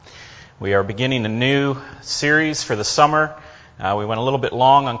We are beginning a new series for the summer. We went a little bit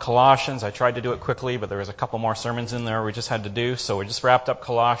long on Colossians. I tried to do it quickly, but there was a couple more sermons in there we just had to do. So we just wrapped up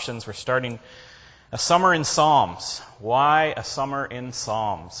Colossians. We're starting a summer in Psalms. Why a summer in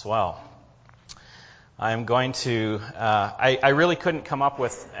Psalms? Well, I'm going to... I really couldn't come up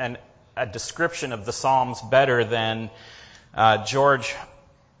with a description of the Psalms better than George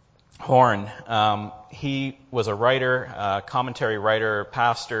Horne. He was a writer, commentary writer,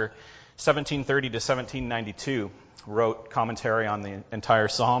 pastor. 1730 to 1792, wrote commentary on the entire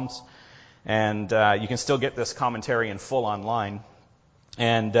Psalms. And you can still get this commentary in full online.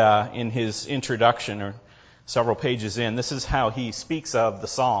 And in his introduction, or several pages in, this is how he speaks of the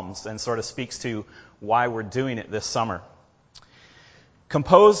Psalms and sort of speaks to why we're doing it this summer.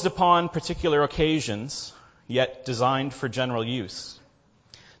 Composed upon particular occasions, yet designed for general use.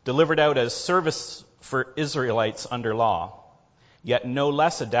 Delivered out as service for Israelites under law, yet no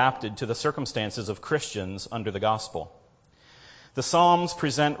less adapted to the circumstances of Christians under the gospel. The Psalms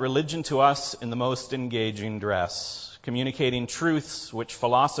present religion to us in the most engaging dress, communicating truths which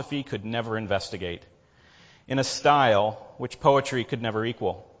philosophy could never investigate, in a style which poetry could never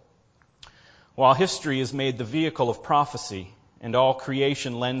equal. While history is made the vehicle of prophecy, and all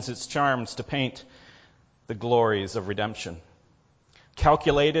creation lends its charms to paint the glories of redemption.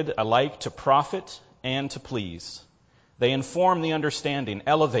 Calculated alike to profit and to please, they inform the understanding,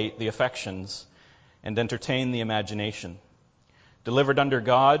 elevate the affections, and entertain the imagination. Delivered under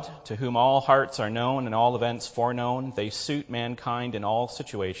God, to whom all hearts are known and all events foreknown, they suit mankind in all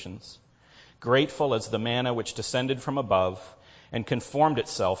situations. Grateful as the manna which descended from above and conformed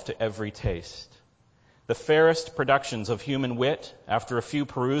itself to every taste. The fairest productions of human wit, after a few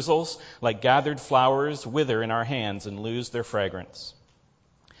perusals, like gathered flowers, wither in our hands and lose their fragrance.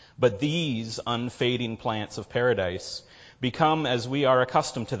 But these unfading plants of paradise become, as we are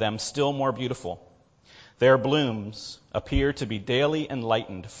accustomed to them, still more beautiful. Their blooms appear to be daily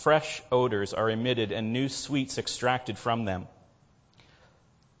enlightened. Fresh odors are emitted and new sweets extracted from them.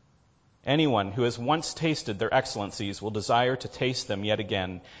 Anyone who has once tasted their excellencies will desire to taste them yet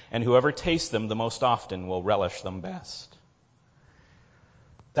again, and whoever tastes them the most often will relish them best.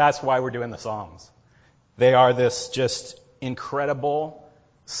 That's why we're doing the Psalms. They are this just incredible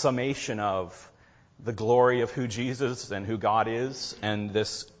summation of the glory of who Jesus and who God is, and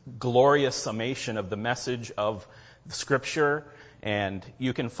this glorious summation of the message of Scripture. And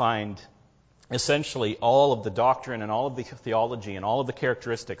you can find essentially all of the doctrine and all of the theology and all of the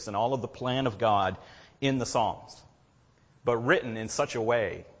characteristics and all of the plan of God in the Psalms, but written in such a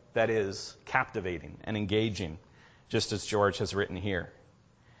way that is captivating and engaging, just as George has written here.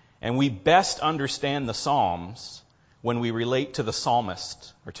 And we best understand the Psalms when we relate to the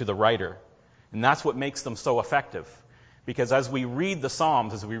psalmist or to the writer. And that's what makes them so effective. Because as we read the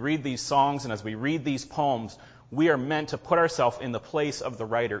Psalms, as we read these songs, and as we read these poems, we are meant to put ourselves in the place of the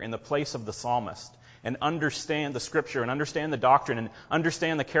writer, in the place of the psalmist, and understand the Scripture, and understand the doctrine, and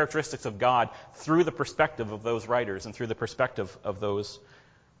understand the characteristics of God through the perspective of those writers, and through the perspective of those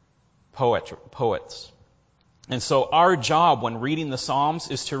poets. And so our job when reading the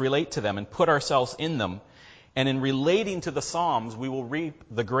Psalms is to relate to them and put ourselves in them. And in relating to the Psalms, we will reap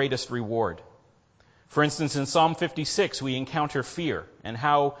the greatest reward. For instance, in Psalm 56, we encounter fear and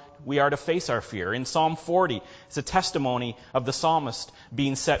how we are to face our fear. In Psalm 40, it's a testimony of the psalmist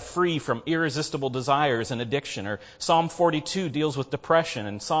being set free from irresistible desires and addiction. Or Psalm 42 deals with depression,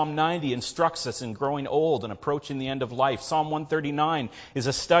 and Psalm 90 instructs us in growing old and approaching the end of life. Psalm 139 is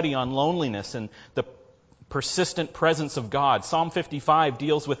a study on loneliness and the persistent presence of God. Psalm 55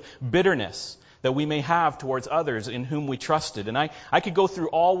 deals with bitterness that we may have towards others in whom we trusted. And I could go through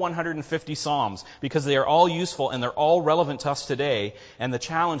all 150 Psalms because they are all useful and they're all relevant to us today and the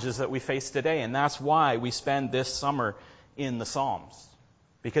challenges that we face today. And that's why we spend this summer in the Psalms.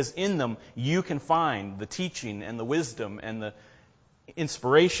 Because in them, you can find the teaching and the wisdom and the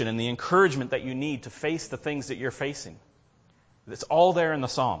inspiration and the encouragement that you need to face the things that you're facing. It's all there in the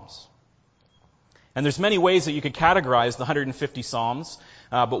Psalms. And there's many ways that you could categorize the 150 Psalms,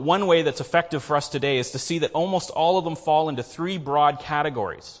 but one way that's effective for us today is to see that almost all of them fall into three broad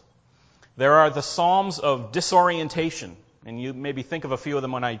categories. There are the Psalms of disorientation, and you maybe think of a few of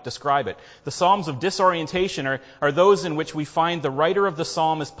them when I describe it. The Psalms of disorientation are those in which we find the writer of the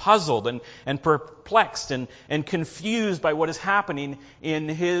psalm is puzzled and perplexed and confused by what is happening in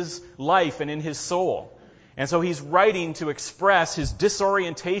his life and in his soul. And so he's writing to express his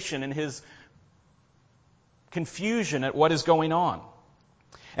disorientation and his confusion at what is going on.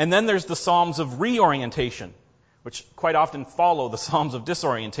 And then there's the Psalms of reorientation, which quite often follow the Psalms of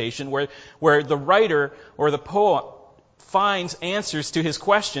disorientation, where the writer or the poet finds answers to his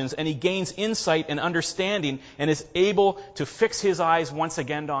questions, and he gains insight and understanding and is able to fix his eyes once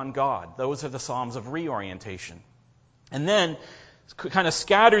again on God. Those are the Psalms of reorientation. And then, kind of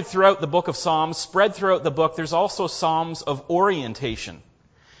scattered throughout the book of Psalms, spread throughout the book, there's also Psalms of orientation.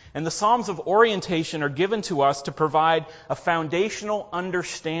 And the Psalms of orientation are given to us to provide a foundational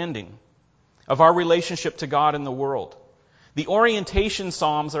understanding of our relationship to God and the world. The orientation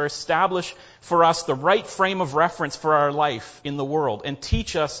Psalms are established for us the right frame of reference for our life in the world and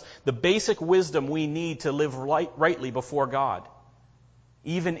teach us the basic wisdom we need to live rightly before God,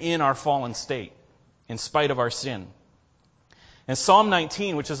 even in our fallen state, in spite of our sin. And Psalm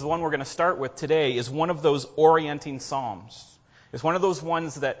 19, which is the one we're going to start with today, is one of those orienting Psalms. It's one of those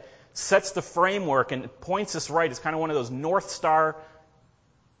ones that sets the framework and points us right. It's kind of one of those North Star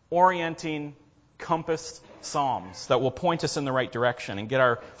orienting compass Psalms that will point us in the right direction and get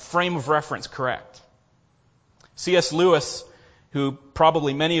our frame of reference correct. C.S. Lewis, who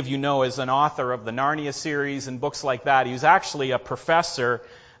probably many of you know as an author of the Narnia series and books like that, he was actually a professor,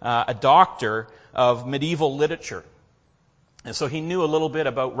 a doctor of medieval literature. And so he knew a little bit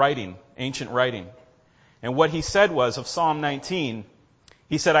about writing, ancient writing. And what he said was, of Psalm 19,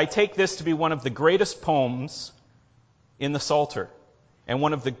 he said, "I take this to be one of the greatest poems in the Psalter and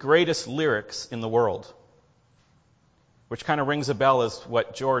one of the greatest lyrics in the world." Which kind of rings a bell as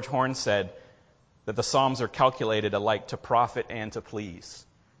what George Horne said, that the Psalms are calculated alike to profit and to please.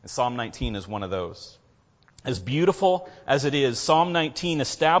 And Psalm 19 is one of those. As beautiful as it is, Psalm 19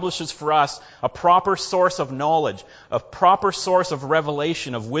 establishes for us a proper source of knowledge, a proper source of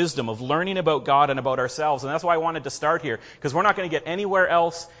revelation, of wisdom, of learning about God and about ourselves. And that's why I wanted to start here, because we're not going to get anywhere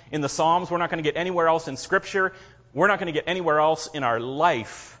else in the Psalms. We're not going to get anywhere else in Scripture. We're not going to get anywhere else in our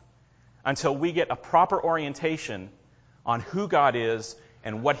life until we get a proper orientation on who God is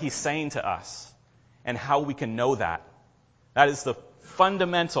and what He's saying to us and how we can know that. That is the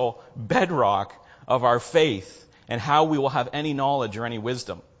fundamental bedrock of our faith and how we will have any knowledge or any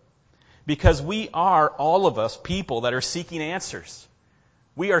wisdom. Because we are, all of us, people that are seeking answers.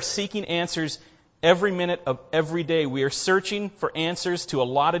 We are seeking answers every minute of every day. We are searching for answers to a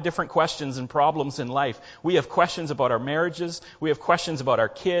lot of different questions and problems in life. We have questions about our marriages. We have questions about our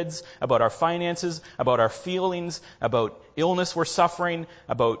kids, about our finances, about our feelings, about illness we're suffering,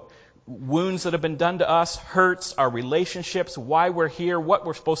 about wounds that have been done to us, hurts, our relationships, why we're here, what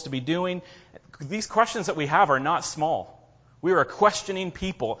we're supposed to be doing. These questions that we have are not small. We are a questioning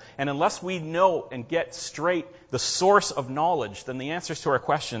people, and unless we know and get straight the source of knowledge, then the answers to our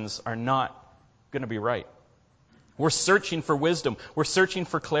questions are not going to be right. We're searching for wisdom. We're searching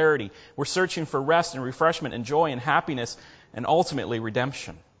for clarity. We're searching for rest and refreshment and joy and happiness and ultimately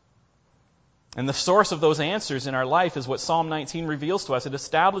redemption. And the source of those answers in our life is what Psalm 19 reveals to us. It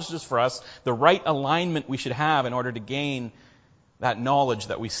establishes for us the right alignment we should have in order to gain that knowledge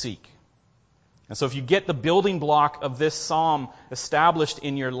that we seek. And so if you get the building block of this psalm established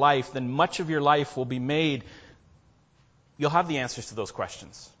in your life, then much of your life will be made. You'll have the answers to those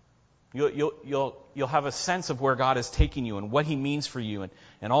questions. You'll have a sense of where God is taking you and what He means for you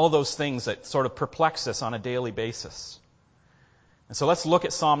and all those things that sort of perplex us on a daily basis. And so let's look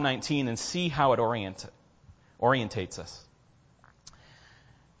at Psalm 19 and see how it orientates us.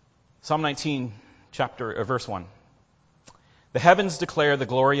 Psalm 19, verse 1. "The heavens declare the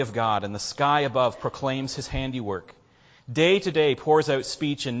glory of God, and the sky above proclaims His handiwork. Day to day pours out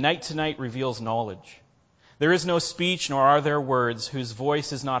speech, and night to night reveals knowledge. There is no speech, nor are there words, whose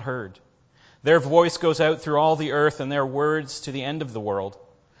voice is not heard. Their voice goes out through all the earth, and their words to the end of the world.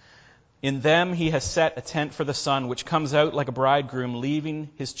 In them He has set a tent for the sun, which comes out like a bridegroom leaving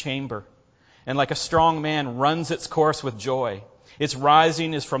his chamber, and like a strong man runs its course with joy. Its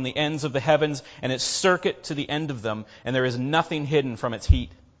rising is from the ends of the heavens, and its circuit to the end of them, and there is nothing hidden from its heat.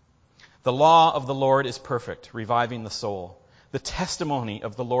 The law of the Lord is perfect, reviving the soul. The testimony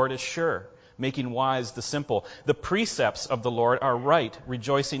of the Lord is sure, making wise the simple. The precepts of the Lord are right,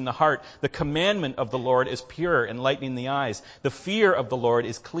 rejoicing the heart. The commandment of the Lord is pure, enlightening the eyes. The fear of the Lord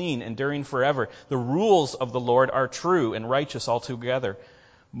is clean, enduring forever. The rules of the Lord are true and righteous altogether.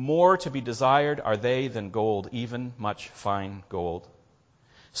 More to be desired are they than gold, even much fine gold.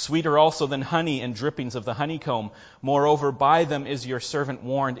 Sweeter also than honey and drippings of the honeycomb. Moreover, by them is your servant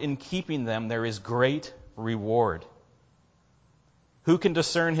warned. In keeping them there is great reward. Who can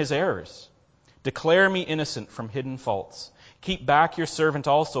discern his errors? Declare me innocent from hidden faults. Keep back your servant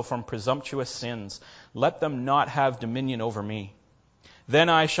also from presumptuous sins. Let them not have dominion over me. Then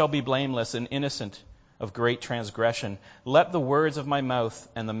I shall be blameless and innocent of great transgression. Let the words of my mouth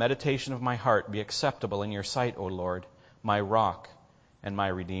and the meditation of my heart be acceptable in your sight, O Lord, my rock and my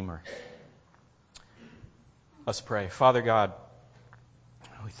redeemer." Let's pray. Father God,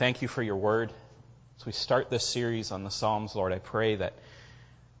 we thank you for your word. As we start this series on the Psalms, Lord, I pray that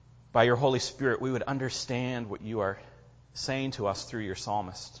by your Holy Spirit we would understand what you are saying to us through your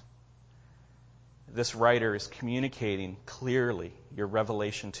psalmist. This writer is communicating clearly your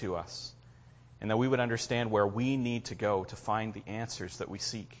revelation to us, and that we would understand where we need to go to find the answers that we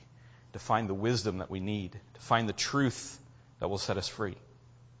seek, to find the wisdom that we need, to find the truth that will set us free.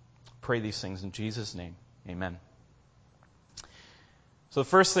 Pray these things in Jesus' name. Amen. So the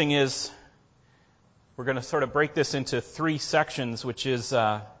first thing is, we're going to sort of break this into three sections, which is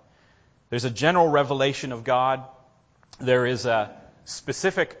there's a general revelation of God, there is a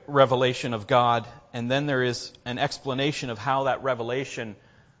specific revelation of God, and then there is an explanation of how that revelation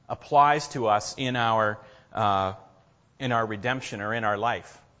applies to us in our redemption or in our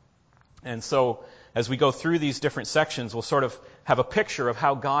life. And so, as we go through these different sections, we'll sort of have a picture of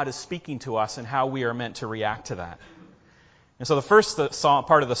how God is speaking to us and how we are meant to react to that. And so the first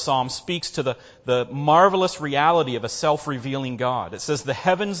part of the psalm speaks to the marvelous reality of a self-revealing God. It says, "The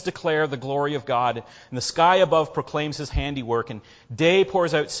heavens declare the glory of God, and the sky above proclaims his handiwork, and day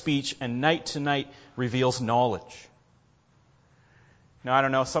pours out speech, and night to night reveals knowledge." Now, I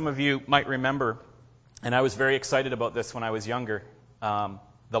don't know, some of you might remember, and I was very excited about this when I was younger,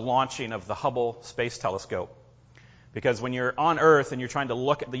 the launching of the Hubble Space Telescope. Because when you're on Earth and you're trying to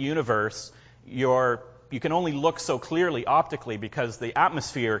look at the universe, you can only look so clearly optically because the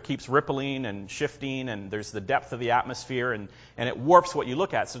atmosphere keeps rippling and shifting, and there's the depth of the atmosphere, and it warps what you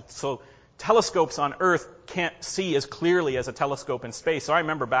look at. So telescopes on Earth can't see as clearly as a telescope in space. So I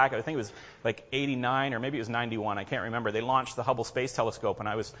remember back, I think it was like 89 or maybe it was 91, I can't remember. They launched the Hubble Space Telescope, and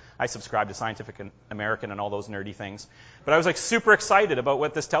I subscribed to Scientific American and all those nerdy things. But I was like super excited about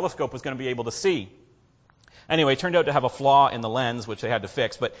what this telescope was going to be able to see. Anyway, it turned out to have a flaw in the lens, which they had to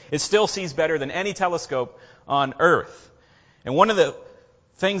fix, but it still sees better than any telescope on Earth. And one of the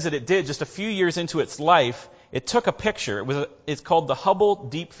things that it did just a few years into its life, it took a picture. It's called the Hubble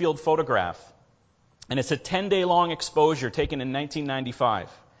Deep Field Photograph. And it's a 10-day long exposure taken in 1995.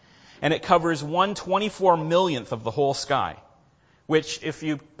 And it covers 1/24 millionth of the whole sky, which if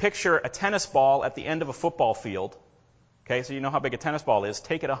you picture a tennis ball at the end of a football field, okay, so you know how big a tennis ball is,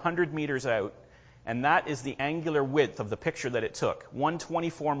 take it 100 meters out, and that is the angular width of the picture that it took,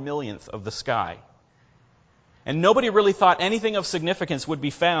 1/24 millionth of the sky. And nobody really thought anything of significance would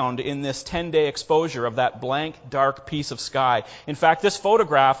be found in this 10-day exposure of that blank, dark piece of sky. In fact, this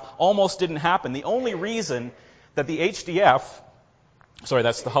photograph almost didn't happen. The only reason that the HDF, sorry,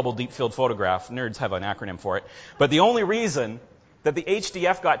 that's the Hubble Deep Field Photograph, nerds have an acronym for it, but the only reason that the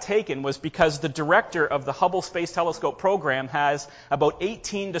HDF got taken was because the director of the Hubble Space Telescope program has about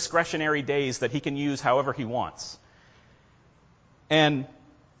 18 discretionary days that he can use however he wants. And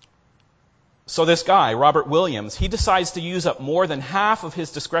so this guy, Robert Williams, he decides to use up more than half of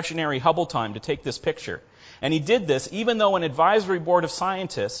his discretionary Hubble time to take this picture. And he did this even though an advisory board of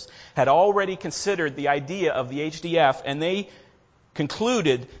scientists had already considered the idea of the HDF, and they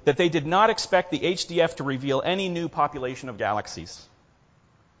concluded that they did not expect the HDF to reveal any new population of galaxies.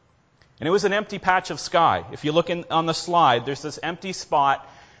 And it was an empty patch of sky. If you look on the slide, there's this empty spot,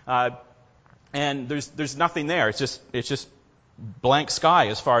 and there's nothing there. It's just blank sky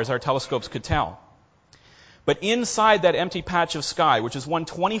as far as our telescopes could tell. But inside that empty patch of sky, which is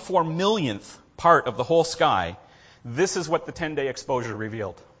 1/24 millionth part of the whole sky, this is what the 10-day exposure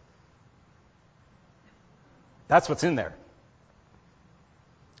revealed. That's what's in there.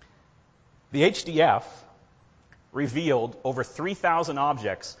 The HDF revealed over 3,000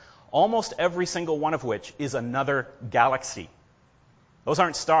 objects, almost every single one of which is another galaxy. Those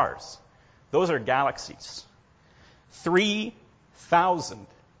aren't stars. Those are galaxies. 3,000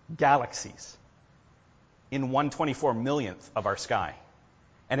 galaxies in 1/24 millionth of our sky.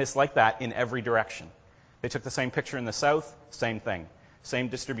 And it's like that in every direction. They took the same picture in the south, same thing. Same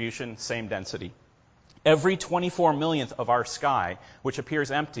distribution, same density. Every 24 millionth of our sky, which appears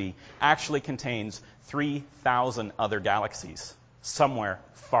empty, actually contains 3,000 other galaxies somewhere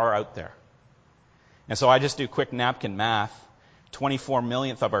far out there. And so I just do quick napkin math. 24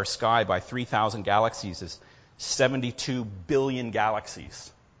 millionth of our sky by 3,000 galaxies is 72 billion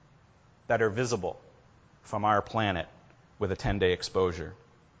galaxies that are visible from our planet with a 10-day exposure.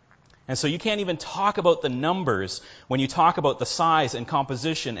 And so you can't even talk about the numbers when you talk about the size and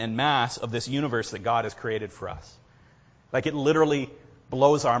composition and mass of this universe that God has created for us. Like, it literally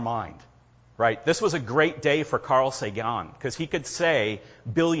blows our mind, right? This was a great day for Carl Sagan because he could say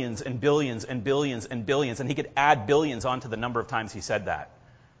billions and billions and billions and billions, and he could add billions onto the number of times he said that.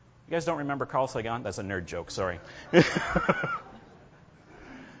 You guys don't remember Carl Sagan? That's a nerd joke, sorry.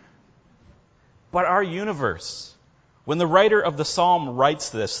 But our universe, when the writer of the psalm writes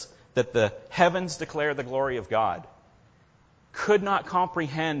this, that the heavens declare the glory of God, could not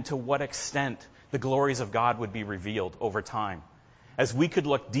comprehend to what extent the glories of God would be revealed over time. As we could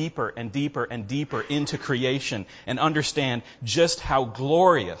look deeper and deeper and deeper into creation and understand just how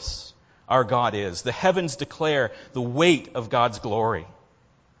glorious our God is. The heavens declare the weight of God's glory.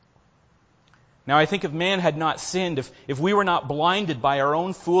 Now I think if man had not sinned, if we were not blinded by our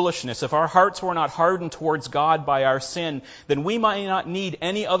own foolishness, if our hearts were not hardened towards God by our sin, then we might not need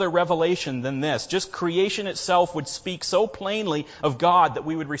any other revelation than this. Just creation itself would speak so plainly of God that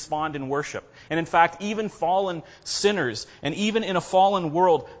we would respond in worship. And in fact, even fallen sinners, and even in a fallen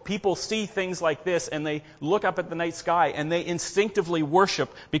world, people see things like this and they look up at the night sky and they instinctively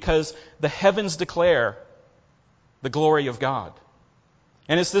worship because the heavens declare the glory of God.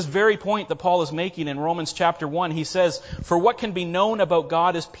 And it's this very point that Paul is making in Romans chapter 1. He says, "For what can be known about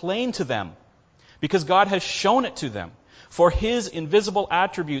God is plain to them, because God has shown it to them. For His invisible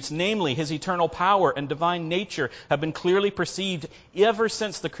attributes, namely His eternal power and divine nature, have been clearly perceived ever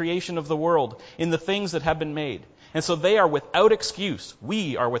since the creation of the world in the things that have been made. And so they are without excuse.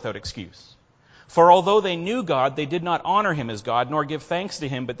 We are without excuse. For although they knew God, they did not honor Him as God, nor give thanks to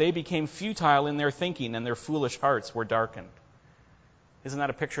Him, but they became futile in their thinking, and their foolish hearts were darkened." Isn't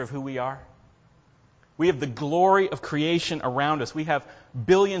that a picture of who we are? We have the glory of creation around us. We have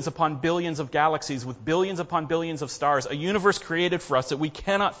billions upon billions of galaxies with billions upon billions of stars, a universe created for us that we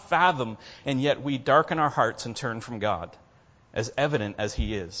cannot fathom, and yet we darken our hearts and turn from God, as evident as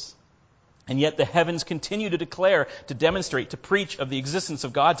He is. And yet the heavens continue to declare, to demonstrate, to preach of the existence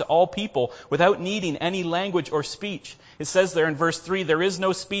of God to all people without needing any language or speech. It says there in verse 3, "There is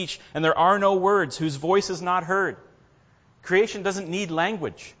no speech and there are no words whose voice is not heard." Creation doesn't need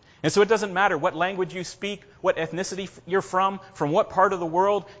language. And so it doesn't matter what language you speak, what ethnicity you're from what part of the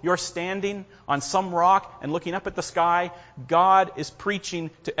world you're standing on some rock and looking up at the sky. God is preaching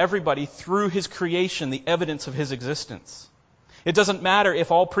to everybody through His creation the evidence of His existence. It doesn't matter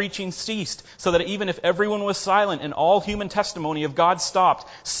if all preaching ceased, so that even if everyone was silent and all human testimony of God stopped,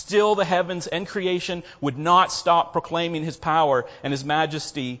 still the heavens and creation would not stop proclaiming His power and His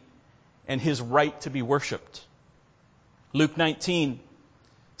majesty and His right to be worshipped. Luke 19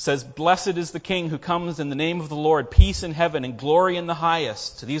 says, "Blessed is the King who comes in the name of the Lord, peace in heaven and glory in the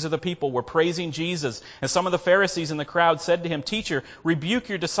highest." These are the people who were praising Jesus. And some of the Pharisees in the crowd said to Him, "Teacher, rebuke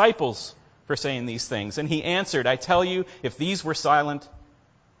your disciples for saying these things." And He answered, "I tell you, if these were silent,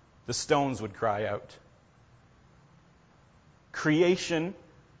 the stones would cry out." Creation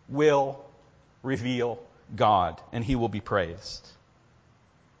will reveal God, and He will be praised.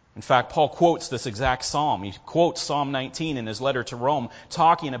 In fact, Paul quotes this exact psalm. He quotes Psalm 19 in his letter to Rome,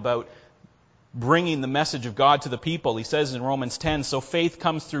 talking about bringing the message of God to the people. He says in Romans 10, "So faith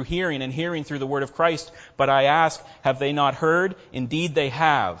comes through hearing, and hearing through the word of Christ. But I ask, have they not heard? Indeed they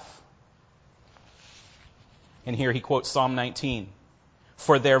have." And here he quotes Psalm 19.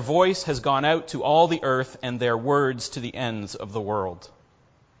 "For their voice has gone out to all the earth, and their words to the ends of the world."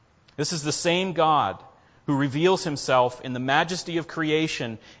 This is the same God who reveals Himself in the majesty of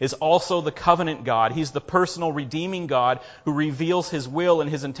creation, is also the covenant God. He's the personal redeeming God who reveals His will and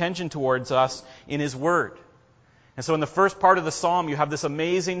His intention towards us in His Word. And so in the first part of the psalm, you have this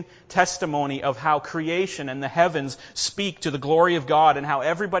amazing testimony of how creation and the heavens speak to the glory of God, and how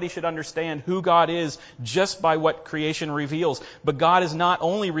everybody should understand who God is just by what creation reveals. But God has not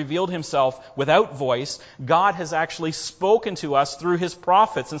only revealed Himself without voice, God has actually spoken to us through His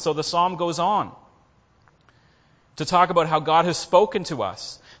prophets. And so the psalm goes on to talk about how God has spoken to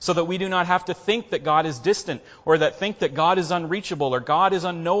us, so that we do not have to think that God is distant, or that think that God is unreachable, or God is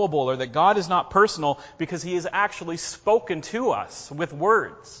unknowable, or that God is not personal, because He has actually spoken to us with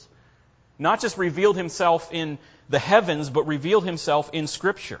words. Not just revealed Himself in the heavens, but revealed Himself in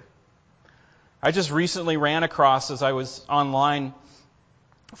Scripture. I just recently ran across, as I was online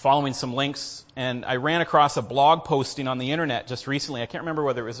following some links, and I ran across a blog posting on the internet just recently. I can't remember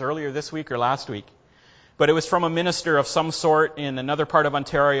whether it was earlier this week or last week. But it was from a minister of some sort in another part of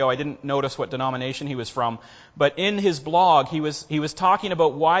Ontario. I didn't notice what denomination he was from. But in his blog, he was talking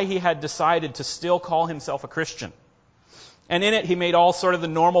about why he had decided to still call himself a Christian. And in it, he made all sort of the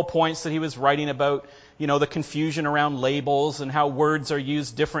normal points that he was writing about, the confusion around labels and how words are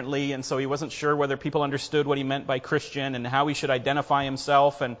used differently. And so he wasn't sure whether people understood what he meant by Christian and how he should identify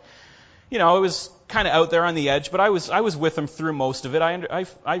himself. And it was kind of out there on the edge, but I was with him through most of it.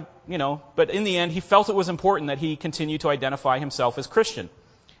 But in the end, he felt it was important that he continue to identify himself as Christian.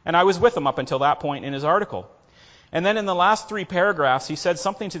 And I was with him up until that point in his article. And then in the last 3 paragraphs, he said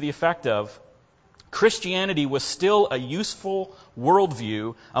something to the effect of, Christianity was still a useful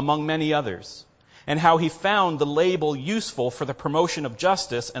worldview among many others. and how he found the label useful for the promotion of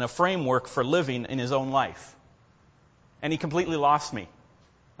justice and a framework for living in his own life. And he completely lost me.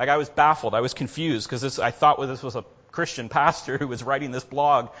 Like, I was baffled. I was confused because I thought this was a Christian pastor who was writing this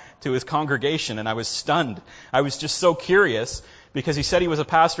blog to his congregation, and I was stunned. I was just so curious because he said he was a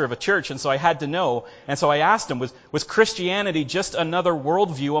pastor of a church, and so I had to know. And so I asked him, was Christianity just another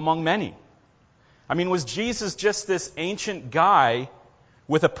worldview among many? I mean, was Jesus just this ancient guy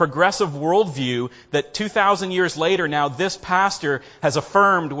with a progressive worldview that 2,000 years later now this pastor has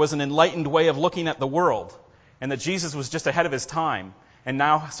affirmed was an enlightened way of looking at the world, and that Jesus was just ahead of his time, and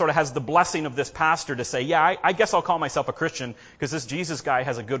now sort of has the blessing of this pastor to say, yeah, I guess I'll call myself a Christian because this Jesus guy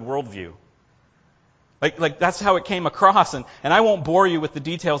has a good worldview. Like that's how it came across, and I won't bore you with the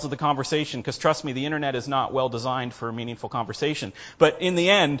details of the conversation because trust me, the internet is not well designed for a meaningful conversation. But in the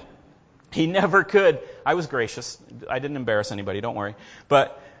end, he never could. I was gracious. I didn't embarrass anybody, don't worry.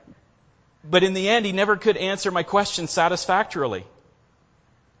 But in the end, he never could answer my question satisfactorily.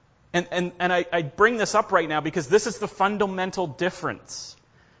 And I bring this up right now because this is the fundamental difference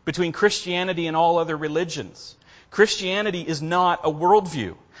between Christianity and all other religions. Christianity is not a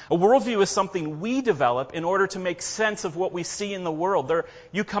worldview. A worldview is something we develop in order to make sense of what we see in the world.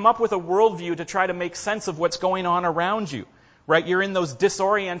 You come up with a worldview to try to make sense of what's going on around you. Right? You're in those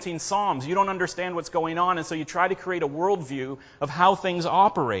disorienting Psalms. You don't understand what's going on, and so you try to create a worldview of how things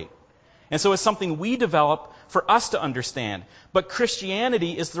operate. And so it's something we develop for us to understand. But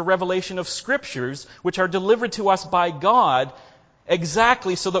Christianity is the revelation of Scriptures, which are delivered to us by God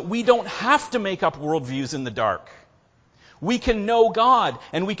exactly so that we don't have to make up worldviews in the dark. We can know God,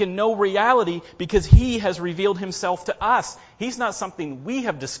 and we can know reality because He has revealed Himself to us. He's not something we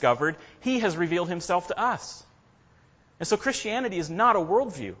have discovered. He has revealed Himself to us. And so Christianity is not a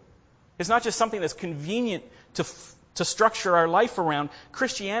worldview. It's not just something that's convenient to structure our life around.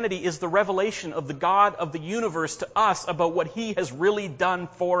 Christianity is the revelation of the God of the universe to us about what He has really done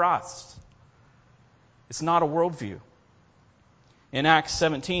for us. It's not a worldview. In Acts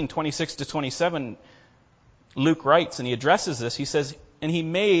 17, 26 to 27, Luke writes, and he addresses this, he says, "And He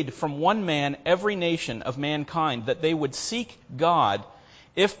made from one man every nation of mankind, that they would seek God,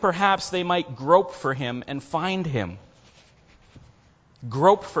 if perhaps they might grope for Him and find Him."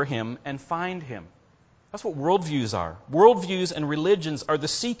 Grope for Him and find Him. That's what worldviews are. Worldviews and religions are the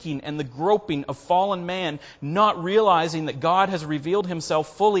seeking and the groping of fallen man, not realizing that God has revealed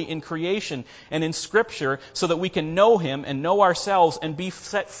Himself fully in creation and in Scripture so that we can know Him and know ourselves and be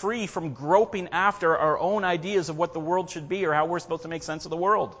set free from groping after our own ideas of what the world should be or how we're supposed to make sense of the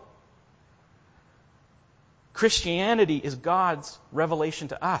world. Christianity is God's revelation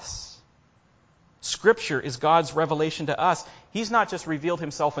to us. Scripture is God's revelation to us. He's not just revealed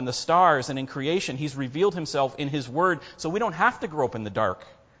Himself in the stars and in creation. He's revealed Himself in His Word, so we don't have to grope in the dark.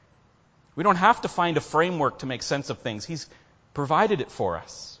 We don't have to find a framework to make sense of things. He's provided it for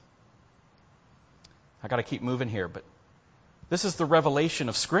us. I got to keep moving here, but this is the revelation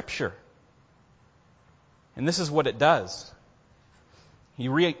of Scripture. And this is what it does. He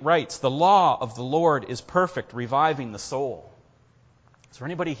writes, "The law of the Lord is perfect, reviving the soul." Is there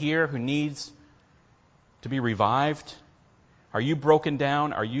anybody here who needs to be revived? Are you broken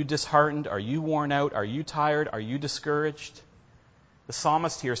down? Are you disheartened? Are you worn out? Are you tired? Are you discouraged? The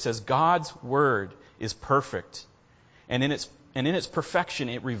psalmist here says God's word is perfect, and in its perfection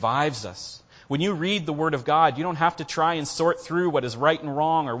it revives us. When you read the Word of God, you don't have to try and sort through what is right and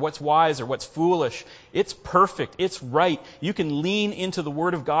wrong or what's wise or what's foolish. It's perfect. It's right. You can lean into the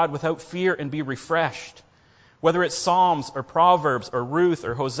Word of God without fear and be refreshed. Whether it's Psalms or Proverbs or Ruth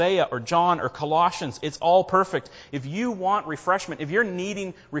or Hosea or John or Colossians, it's all perfect. If you want refreshment, if you're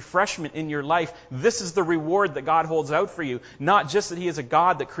needing refreshment in your life, this is the reward that God holds out for you. Not just that He is a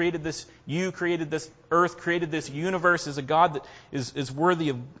God that created this, created this earth, created this universe, is a God that is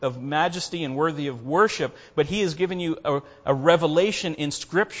worthy of majesty and worthy of worship, but He has given you a revelation in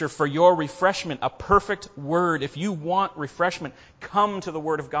Scripture for your refreshment, a perfect word. If you want refreshment, come to the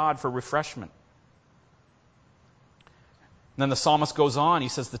Word of God for refreshment. And then the psalmist goes on, he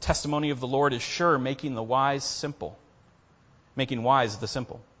says, "The testimony of the Lord is sure, making the wise simple." Making wise the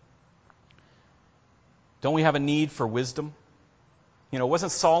simple. Don't we have a need for wisdom?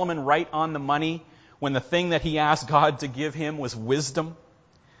 Wasn't Solomon right on the money when the thing that he asked God to give him was wisdom?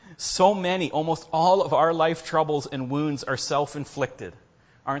 So many, almost all of our life troubles and wounds are self-inflicted,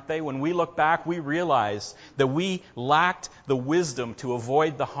 aren't they? When we look back, we realize that we lacked the wisdom to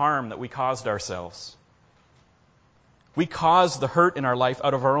avoid the harm that we caused ourselves. We caused the hurt in our life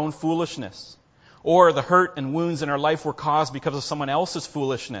out of our own foolishness. Or the hurt and wounds in our life were caused because of someone else's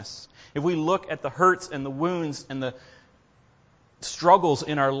foolishness. If we look at the hurts and the wounds and struggles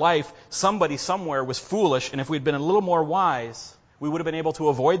in our life, somebody somewhere was foolish, and if we'd been a little more wise, we would have been able to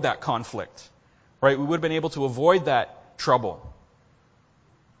avoid that conflict, right? We would have been able to avoid that trouble.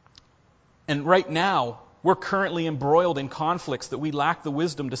 And right now, we're currently embroiled in conflicts that we lack the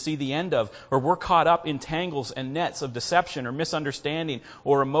wisdom to see the end of, or we're caught up in tangles and nets of deception or misunderstanding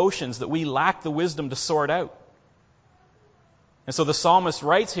or emotions that we lack the wisdom to sort out. And so the psalmist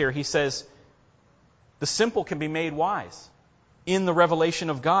writes here, he says, the simple can be made wise in the revelation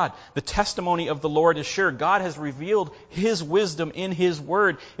of God. The testimony of the Lord is sure. God has revealed His wisdom in His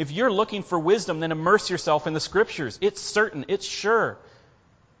Word. If you're looking for wisdom, then immerse yourself in the Scriptures. It's certain. It's sure.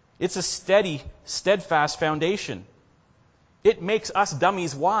 It's a steady, steadfast foundation. It makes us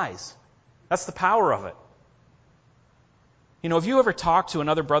dummies wise. That's the power of it. You know, have you ever talked to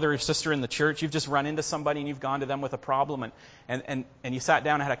another brother or sister in the church? You've just run into somebody and you've gone to them with a problem and you sat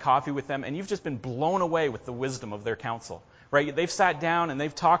down and had a coffee with them and you've just been blown away with the wisdom of their counsel. Right? They've sat down and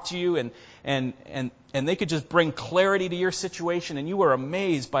they've talked to you and they could just bring clarity to your situation and you were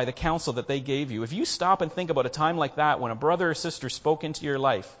amazed by the counsel that they gave you. If you stop and think about a time like that when a brother or sister spoke into your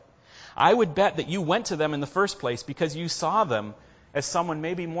life, I would bet that you went to them in the first place because you saw them as someone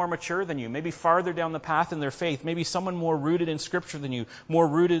maybe more mature than you, maybe farther down the path in their faith, maybe someone more rooted in Scripture than you, more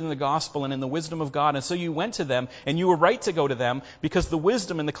rooted in the gospel and in the wisdom of God. And so you went to them, and you were right to go to them because the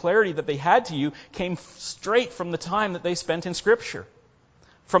wisdom and the clarity that they had to you came straight from the time that they spent in Scripture,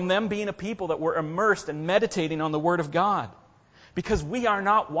 from them being a people that were immersed and meditating on the Word of God. Because we are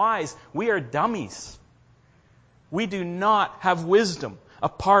not wise. We are dummies. We do not have wisdom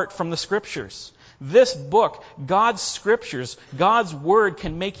apart from the Scriptures. This book, God's Scriptures, God's Word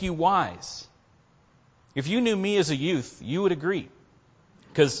can make you wise. If you knew me as a youth, you would agree.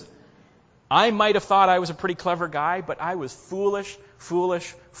 Because I might have thought I was a pretty clever guy, but I was foolish.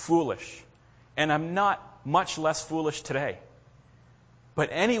 And I'm not much less foolish today. But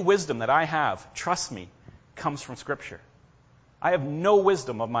any wisdom that I have, trust me, comes from Scripture. I have no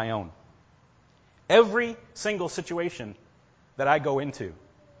wisdom of my own. Every single situation that I go into,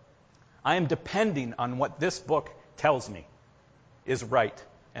 I am depending on what this book tells me is right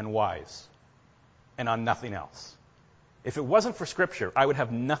and wise, and on nothing else. If it wasn't for Scripture, I would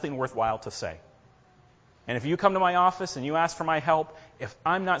have nothing worthwhile to say. And if you come to my office and you ask for my help, if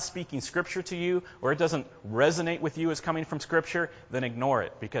I'm not speaking Scripture to you, or it doesn't resonate with you as coming from Scripture, then ignore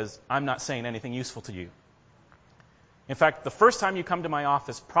it, because I'm not saying anything useful to you. In fact, the first time you come to my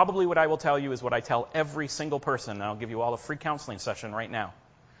office, probably what I will tell you is what I tell every single person, and I'll give you all a free counseling session right now.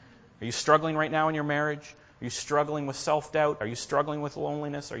 Are you struggling right now in your marriage? Are you struggling with self-doubt? Are you struggling with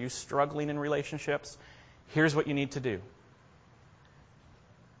loneliness? Are you struggling in relationships? Here's what you need to do.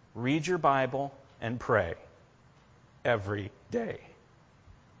 Read your Bible and pray every day.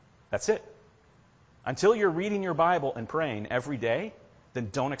 That's it. Until you're reading your Bible and praying every day, then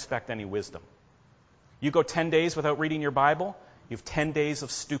don't expect any wisdom. You go 10 days without reading your Bible, you have 10 days of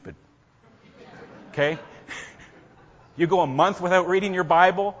stupid. Okay? You go a month without reading your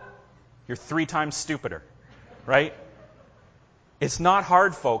Bible, you're 3 times stupider. Right? It's not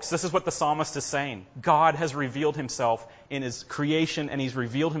hard, folks. This is what the psalmist is saying. God has revealed Himself in His creation, and He's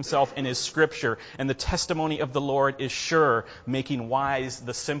revealed Himself in His Scripture. And the testimony of the Lord is sure, making wise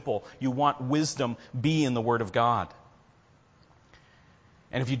the simple. You want wisdom, be in the Word of God.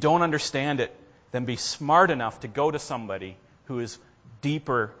 And if you don't understand it, then be smart enough to go to somebody who is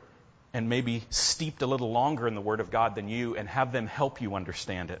deeper and maybe steeped a little longer in the Word of God than you, and have them help you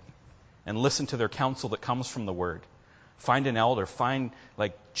understand it. And listen to their counsel that comes from the Word. Find an elder, find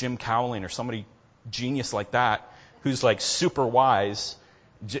like Jim Cowling or somebody genius like that who's like super wise.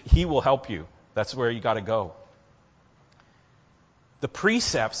 He will help you. That's where you got to go. The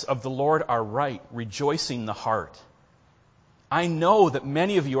precepts of the Lord are right, rejoicing the heart. I know that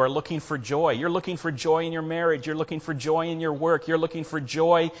many of you are looking for joy. You're looking for joy in your marriage. You're looking for joy in your work. You're looking for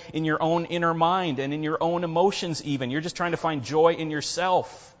joy in your own inner mind and in your own emotions even. You're just trying to find joy in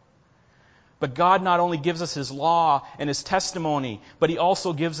yourself. But God not only gives us His law and His testimony, but He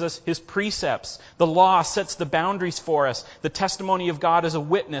also gives us His precepts. The law sets the boundaries for us. The testimony of God is a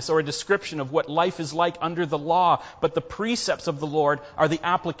witness or a description of what life is like under the law. But the precepts of the Lord are the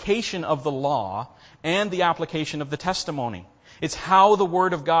application of the law and the application of the testimony. It's how the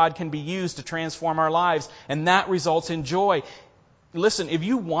Word of God can be used to transform our lives, and that results in joy. Listen, if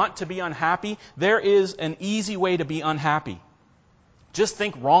you want to be unhappy, there is an easy way to be unhappy. Just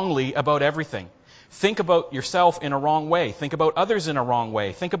think wrongly about everything. Think about yourself in a wrong way. Think about others in a wrong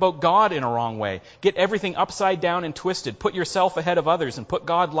way. Think about God in a wrong way. Get everything upside down and twisted. Put yourself ahead of others and put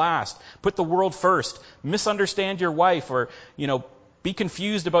God last. Put the world first. Misunderstand your wife, or, Be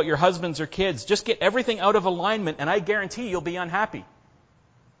confused about your husbands or kids. Just get everything out of alignment, and I guarantee you'll be unhappy.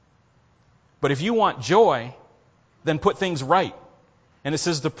 But if you want joy, then put things right. And it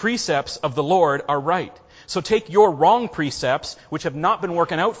says the precepts of the Lord are right. So take your wrong precepts, which have not been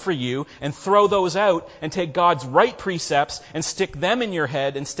working out for you, and throw those out, and take God's right precepts and stick them in your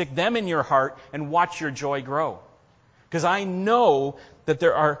head and stick them in your heart and watch your joy grow. Because I know that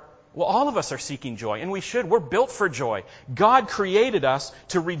all of us are seeking joy, and we should. We're built for joy. God created us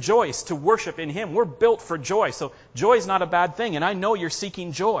to rejoice, to worship in Him. We're built for joy. So joy is not a bad thing, and I know you're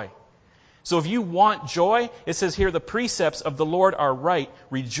seeking joy. So if you want joy, it says here, the precepts of the Lord are right,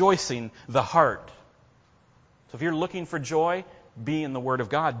 rejoicing the heart. So if you're looking for joy, be in the Word of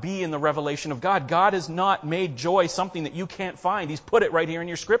God. Be in the revelation of God. God has not made joy something that you can't find. He's put it right here in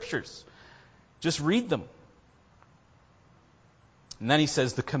your Scriptures. Just read them. And then he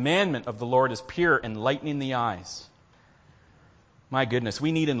says, the commandment of the Lord is pure, enlightening the eyes. My goodness,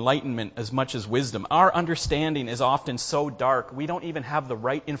 we need enlightenment as much as wisdom. Our understanding is often so dark, we don't even have the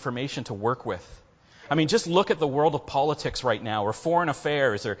right information to work with. I mean, just look at the world of politics right now, or foreign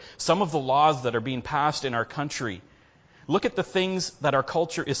affairs, or some of the laws that are being passed in our country. Look at the things that our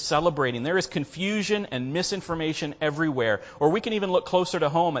culture is celebrating. There is confusion and misinformation everywhere. Or we can even look closer to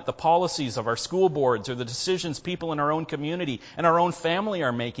home at the policies of our school boards or the decisions people in our own community and our own family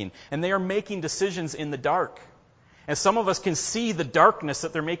are making. And they are making decisions in the dark. And some of us can see the darkness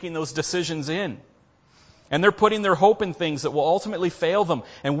that they're making those decisions in. And they're putting their hope in things that will ultimately fail them.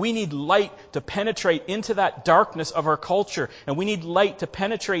 And we need light to penetrate into that darkness of our culture. And we need light to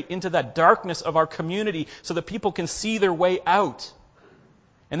penetrate into that darkness of our community so that people can see their way out.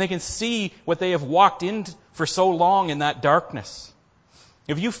 And they can see what they have walked in for so long in that darkness.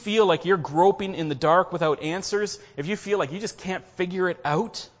 If you feel like you're groping in the dark without answers, if you feel like you just can't figure it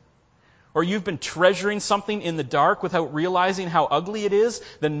out, or you've been treasuring something in the dark without realizing how ugly it is,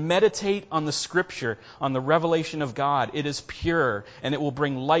 then meditate on the Scripture, on the revelation of God. It is pure, and it will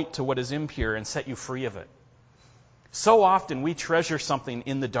bring light to what is impure and set you free of it. So often we treasure something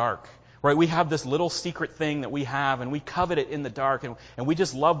in the dark, right? We have this little secret thing that we have, and we covet it in the dark, and we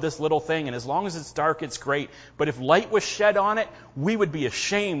just love this little thing, and as long as it's dark, it's great. But if light was shed on it, we would be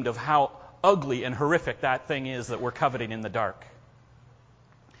ashamed of how ugly and horrific that thing is that we're coveting in the dark.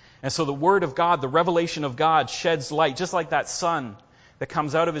 And so the Word of God, the revelation of God, sheds light, just like that sun that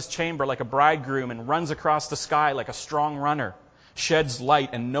comes out of his chamber like a bridegroom and runs across the sky like a strong runner, sheds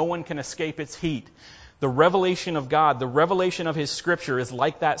light, and no one can escape its heat. The revelation of God, the revelation of His Scripture is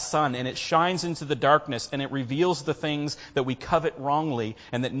like that sun, and it shines into the darkness, and it reveals the things that we covet wrongly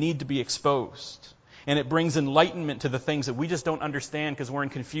and that need to be exposed. And it brings enlightenment to the things that we just don't understand because we're in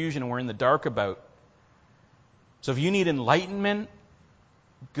confusion and we're in the dark about. So if you need enlightenment,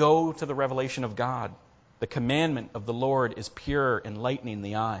 go to the revelation of God. The commandment of the Lord is pure, enlightening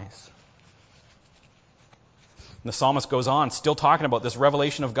the eyes. And the psalmist goes on, still talking about this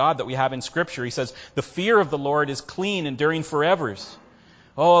revelation of God that we have in Scripture. He says, the fear of the Lord is clean, enduring forevers.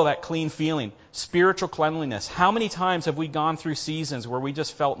 Oh, that clean feeling. Spiritual cleanliness. How many times have we gone through seasons where we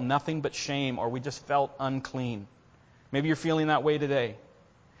just felt nothing but shame, or we just felt unclean? Maybe you're feeling that way today.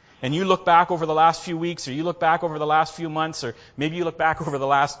 And you look back over the last few weeks, or you look back over the last few months, or maybe you look back over the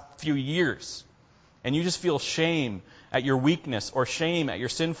last few years, and you just feel shame at your weakness or shame at your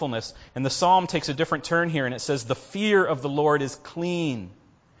sinfulness. And the psalm takes a different turn here, and it says, the fear of the Lord is clean.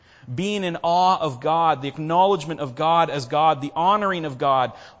 Being in awe of God, the acknowledgement of God as God, the honoring of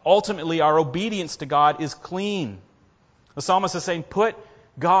God, ultimately our obedience to God is clean. The psalmist is saying, put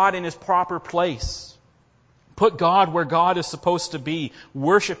God in His proper place. Put God where God is supposed to be.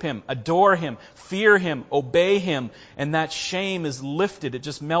 Worship Him, adore Him, fear Him, obey Him, and that shame is lifted. It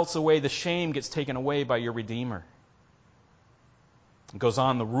just melts away. The shame gets taken away by your Redeemer. It goes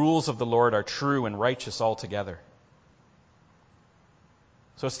on, the rules of the Lord are true and righteous altogether.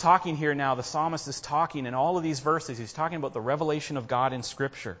 So it's talking here now, the psalmist is talking in all of these verses, he's talking about the revelation of God in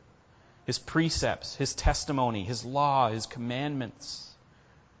Scripture, His precepts, His testimony, His law, His commandments.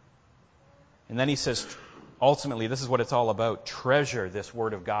 And then he says, ultimately, this is what it's all about. Treasure this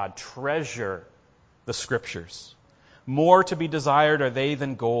Word of God. Treasure the Scriptures. More to be desired are they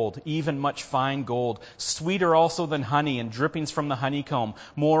than gold, even much fine gold. Sweeter also than honey and drippings from the honeycomb.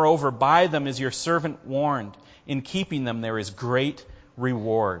 Moreover, by them is your servant warned. In keeping them there is great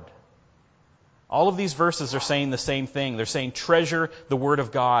reward. All of these verses are saying the same thing. They're saying treasure the Word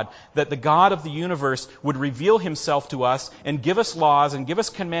of God. That the God of the universe would reveal Himself to us and give us laws and give us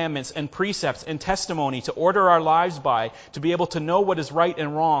commandments and precepts and testimony to order our lives by, to be able to know what is right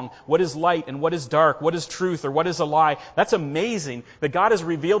and wrong, what is light and what is dark, what is truth or what is a lie. That's amazing that God has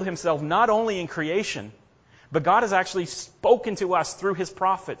revealed Himself not only in creation, But God has actually spoken to us through His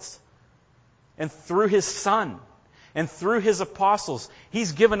prophets and through His Son and through His apostles.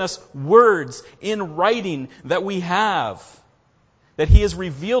 He's given us words in writing that we have, that He has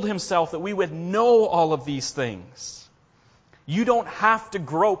revealed Himself, that we would know all of these things. You don't have to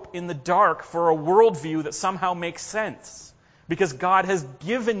grope in the dark for a worldview that somehow makes sense, because God has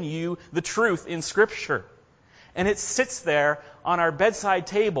given you the truth in Scripture. And it sits there on our bedside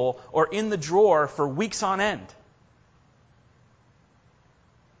table or in the drawer for weeks on end.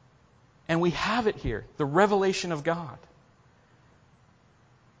 And we have it here, the revelation of God.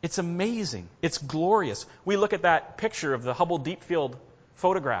 It's amazing. It's glorious. We look at that picture of the Hubble Deep Field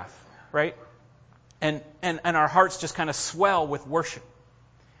photograph, right? And our hearts just kind of swell with worship.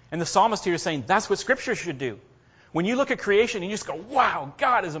 And the psalmist here is saying that's what Scripture should do. When you look at creation and you just go, wow,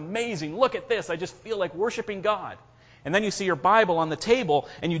 God is amazing. Look at this. I just feel like worshiping God. And then you see your Bible on the table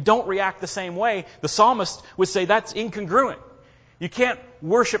and you don't react the same way. The psalmist would say that's incongruent. You can't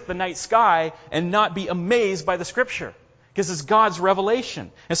worship the night sky and not be amazed by the Scripture, because it's God's revelation.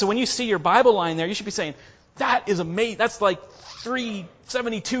 And so when you see your Bible line there, you should be saying, that is amazing. That's like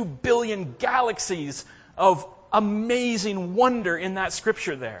 372 billion galaxies of amazing wonder in that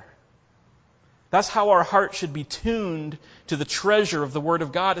Scripture there. That's how our heart should be tuned to the treasure of the Word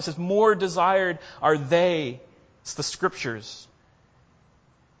of God. It says, more desired are they, it's the Scriptures,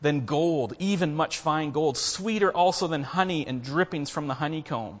 than gold, even much fine gold, sweeter also than honey and drippings from the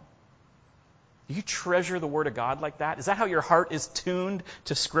honeycomb. Do you treasure the Word of God like that? Is that how your heart is tuned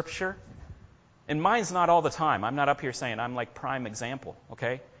to Scripture? And mine's not all the time. I'm not up here saying I'm like prime example,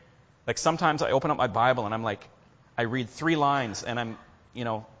 okay? Like sometimes I open up my Bible and I'm like, I read 3 lines and I'm,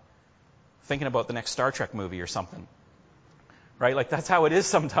 thinking about the next Star Trek movie or something. Right? Like that's how it is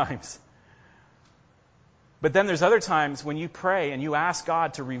sometimes. But then there's other times when you pray and you ask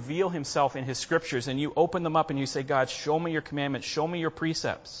God to reveal Himself in His Scriptures and you open them up and you say, God, show me your commandments, show me your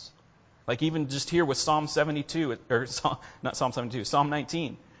precepts. Like even just here with Psalm 72, or not Psalm 72, Psalm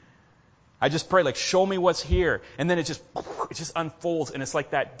 19. I just pray, like, show me what's here. And then it just unfolds and it's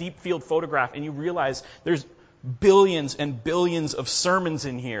like that deep field photograph and you realize there's billions and billions of sermons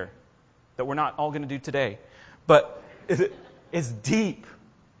in here that we're not all going to do today. But it's deep.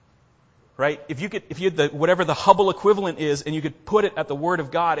 Right? If you had whatever the Hubble equivalent is and you could put it at the Word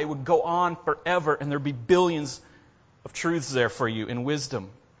of God, it would go on forever and there'd be billions of truths there for you in wisdom.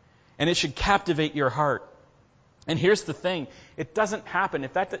 And it should captivate your heart. And here's the thing, it doesn't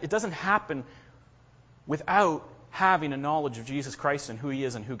happen without having a knowledge of Jesus Christ and who He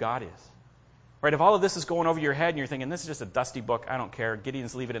is and who God is. Right? If all of this is going over your head and you're thinking, this is just a dusty book, I don't care,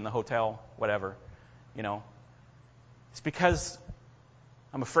 Gideon's leave it in the hotel, whatever, it's because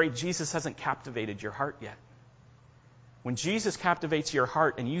I'm afraid Jesus hasn't captivated your heart yet. When Jesus captivates your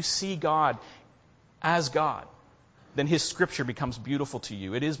heart and you see God as God, then His Scripture becomes beautiful to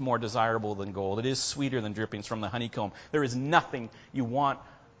you. It is more desirable than gold. It is sweeter than drippings from the honeycomb. There is nothing you want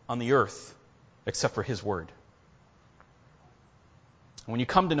on the earth except for His Word. When you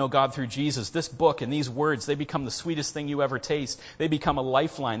come to know God through Jesus, this book and these words, they become the sweetest thing you ever taste. They become a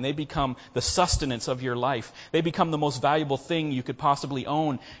lifeline. They become the sustenance of your life. They become the most valuable thing you could possibly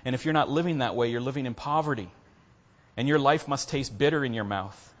own. And if you're not living that way, you're living in poverty. And your life must taste bitter in your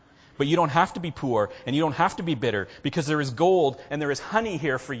mouth. But you don't have to be poor and you don't have to be bitter, because there is gold and there is honey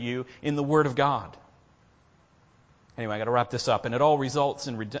here for you in the Word of God. Anyway, I got to wrap this up. And it all results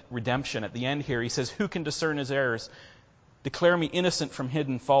in redemption. At the end here, He says, who can discern His errors? Declare me innocent from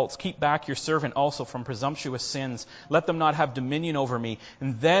hidden faults. Keep back your servant also from presumptuous sins. Let them not have dominion over me.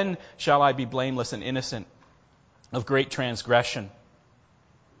 And then shall I be blameless and innocent of great transgression.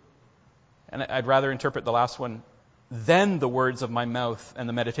 And I'd rather interpret the last one. Then the words of my mouth and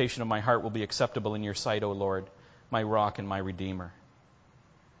the meditation of my heart will be acceptable in your sight, O Lord, my rock and my redeemer.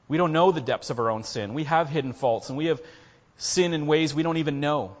 We don't know the depths of our own sin. We have hidden faults and we have sin in ways we don't even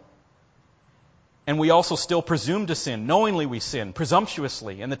know. And we also still presume to sin. Knowingly we sin,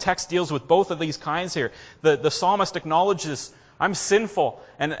 presumptuously. And the text deals with both of these kinds here. The psalmist acknowledges, I'm sinful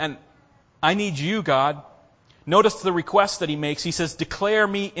and I need you, God. Notice the request that he makes. He says, declare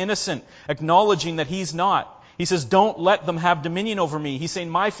me innocent, acknowledging that he's not. He says, don't let them have dominion over me. He's saying,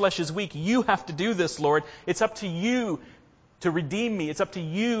 my flesh is weak. You have to do this, Lord. It's up to you to redeem me. It's up to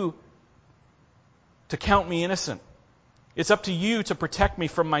you to count me innocent. It's up to you to protect me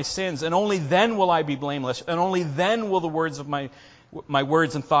from my sins, and only then will I be blameless, and only then will the words of my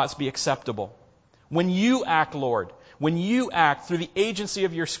words and thoughts be acceptable. When you act, Lord, when you act through the agency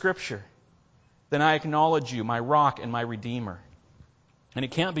of your Scripture, then I acknowledge you, my rock and my redeemer. And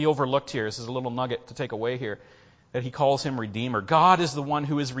it can't be overlooked here. This is a little nugget to take away here. that he calls him Redeemer. God is the one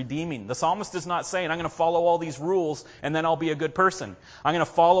who is redeeming. The psalmist is not saying, I'm going to follow all these rules and then I'll be a good person. I'm going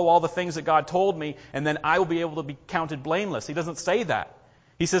to follow all the things that God told me and then I will be able to be counted blameless. He doesn't say that.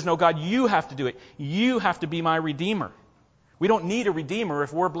 He says, no, God, you have to do it. You have to be my Redeemer. We don't need a Redeemer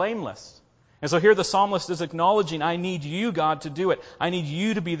if we're blameless. And so here the psalmist is acknowledging, I need you, God, to do it. I need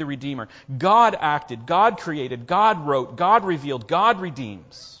you to be the Redeemer. God acted, God created, God wrote, God revealed, God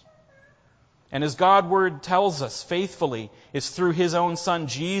redeems. And as God's word tells us faithfully, it's through his own Son,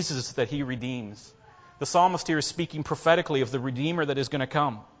 Jesus, that he redeems. The psalmist here is speaking prophetically of the Redeemer that is going to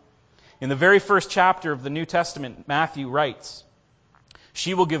come. In the very first chapter of the New Testament, Matthew writes,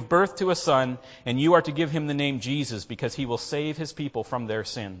 she will give birth to a son, and you are to give him the name Jesus, because he will save his people from their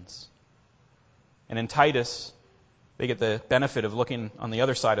sins. And in Titus, they get the benefit of looking on the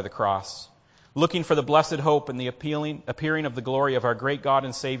other side of the cross, looking for the blessed hope and the appearing of the glory of our great God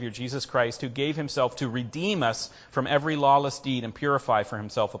and Savior, Jesus Christ, who gave himself to redeem us from every lawless deed and purify for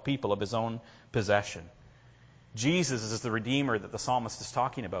himself a people of his own possession. Jesus is the Redeemer that the psalmist is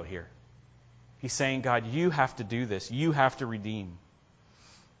talking about here. He's saying, God, you have to do this. You have to redeem.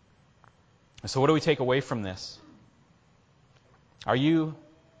 So what do we take away from this? Are you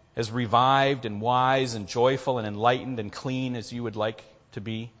as revived and wise and joyful and enlightened and clean as you would like to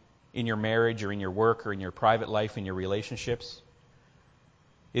be in your marriage or in your work or in your private life, in your relationships?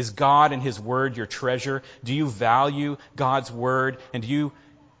 Is God and his word your treasure? Do you value God's word? And do you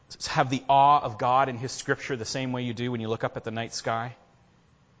have the awe of God and his scripture the same way you do when you look up at the night sky?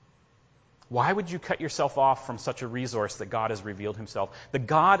 Why would you cut yourself off from such a resource that God has revealed himself? The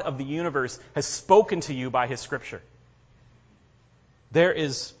God of the universe has spoken to you by his scripture. There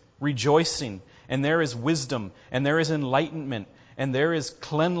is rejoicing, and there is wisdom, and there is enlightenment, and there is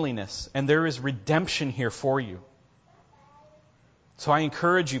cleanliness, and there is redemption here for you. So I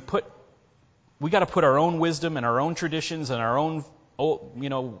encourage you, we got to put our own wisdom and our own traditions and our own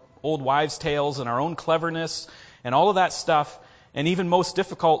old wives' tales and our own cleverness and all of that stuff. And even most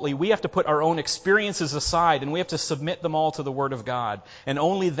difficultly, we have to put our own experiences aside and we have to submit them all to the Word of God. And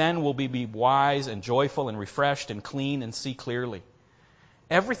only then will we be wise and joyful and refreshed and clean and see clearly.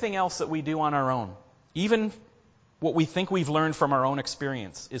 Everything else that we do on our own, even what we think we've learned from our own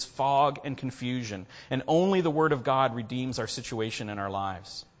experience, is fog and confusion. And only the Word of God redeems our situation in our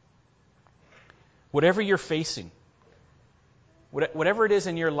lives. Whatever you're facing, whatever it is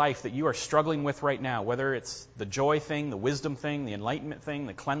in your life that you are struggling with right now, whether it's the joy thing, the wisdom thing, the enlightenment thing,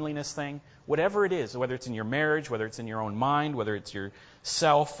 the cleanliness thing, whatever it is, whether it's in your marriage, whether it's in your own mind, whether it's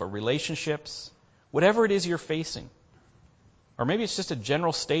yourself or relationships, whatever it is you're facing, or maybe it's just a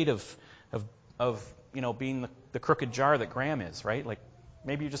general state of being the crooked jar that Graham is, right? Like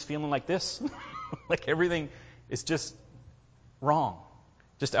maybe you're just feeling like this, like everything is just wrong,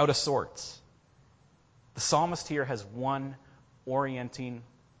 just out of sorts. The psalmist here has one orienting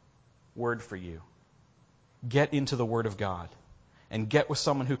word for you. Get into the Word of God and get with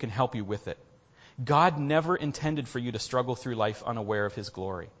someone who can help you with it. God never intended for you to struggle through life unaware of his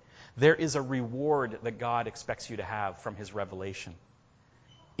glory. There is a reward that God expects you to have from his revelation.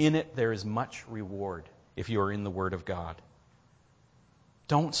 In it, there is much reward if you are in the Word of God.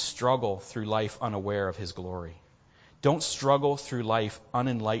 Don't struggle through life unaware of his glory. Don't struggle through life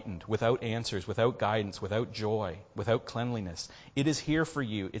unenlightened, without answers, without guidance, without joy, without cleanliness. It is here for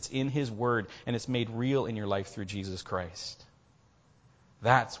you. It's in his Word, and it's made real in your life through Jesus Christ.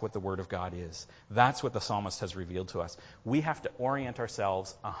 That's what the Word of God is. That's what the psalmist has revealed to us. We have to orient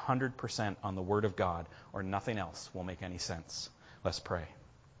ourselves 100% on the Word of God, or nothing else will make any sense. Let's pray.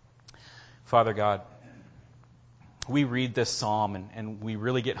 Father God, we read this psalm and we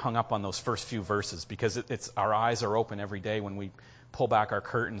really get hung up on those first few verses because our eyes are open every day when we pull back our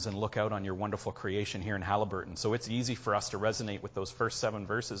curtains and look out on your wonderful creation here in Haliburton. So it's easy for us to resonate with those first 7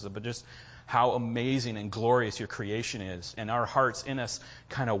 verses, but just how amazing and glorious your creation is. And our hearts in us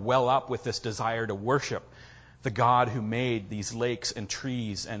kind of well up with this desire to worship the God who made these lakes and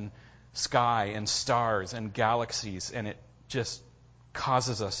trees and sky and stars and galaxies, and it just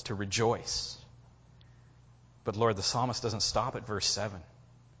causes us to rejoice. But Lord, the psalmist doesn't stop at verse 7.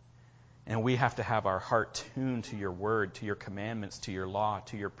 And we have to have our heart tuned to your word, to your commandments, to your law,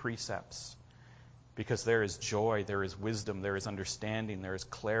 to your precepts. Because there is joy, there is wisdom, there is understanding, there is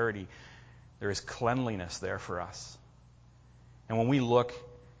clarity, there is cleanliness there for us. And when we look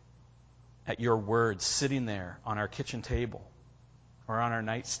at your word sitting there on our kitchen table or on our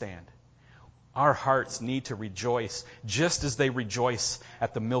nightstand, our hearts need to rejoice just as they rejoice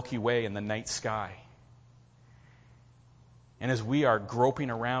at the Milky Way in the night sky. And as we are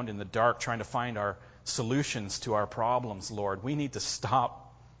groping around in the dark trying to find our solutions to our problems, Lord, we need to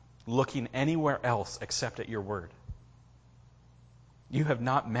stop looking anywhere else except at your word. You have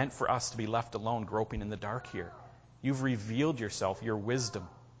not meant for us to be left alone groping in the dark here. You've revealed yourself, your wisdom.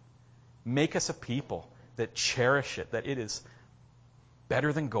 Make us a people that cherish it, that it is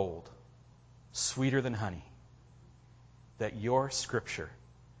better than gold, sweeter than honey, that your Scripture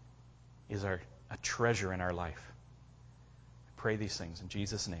is a treasure in our life. I pray these things in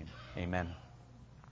Jesus' name. Amen.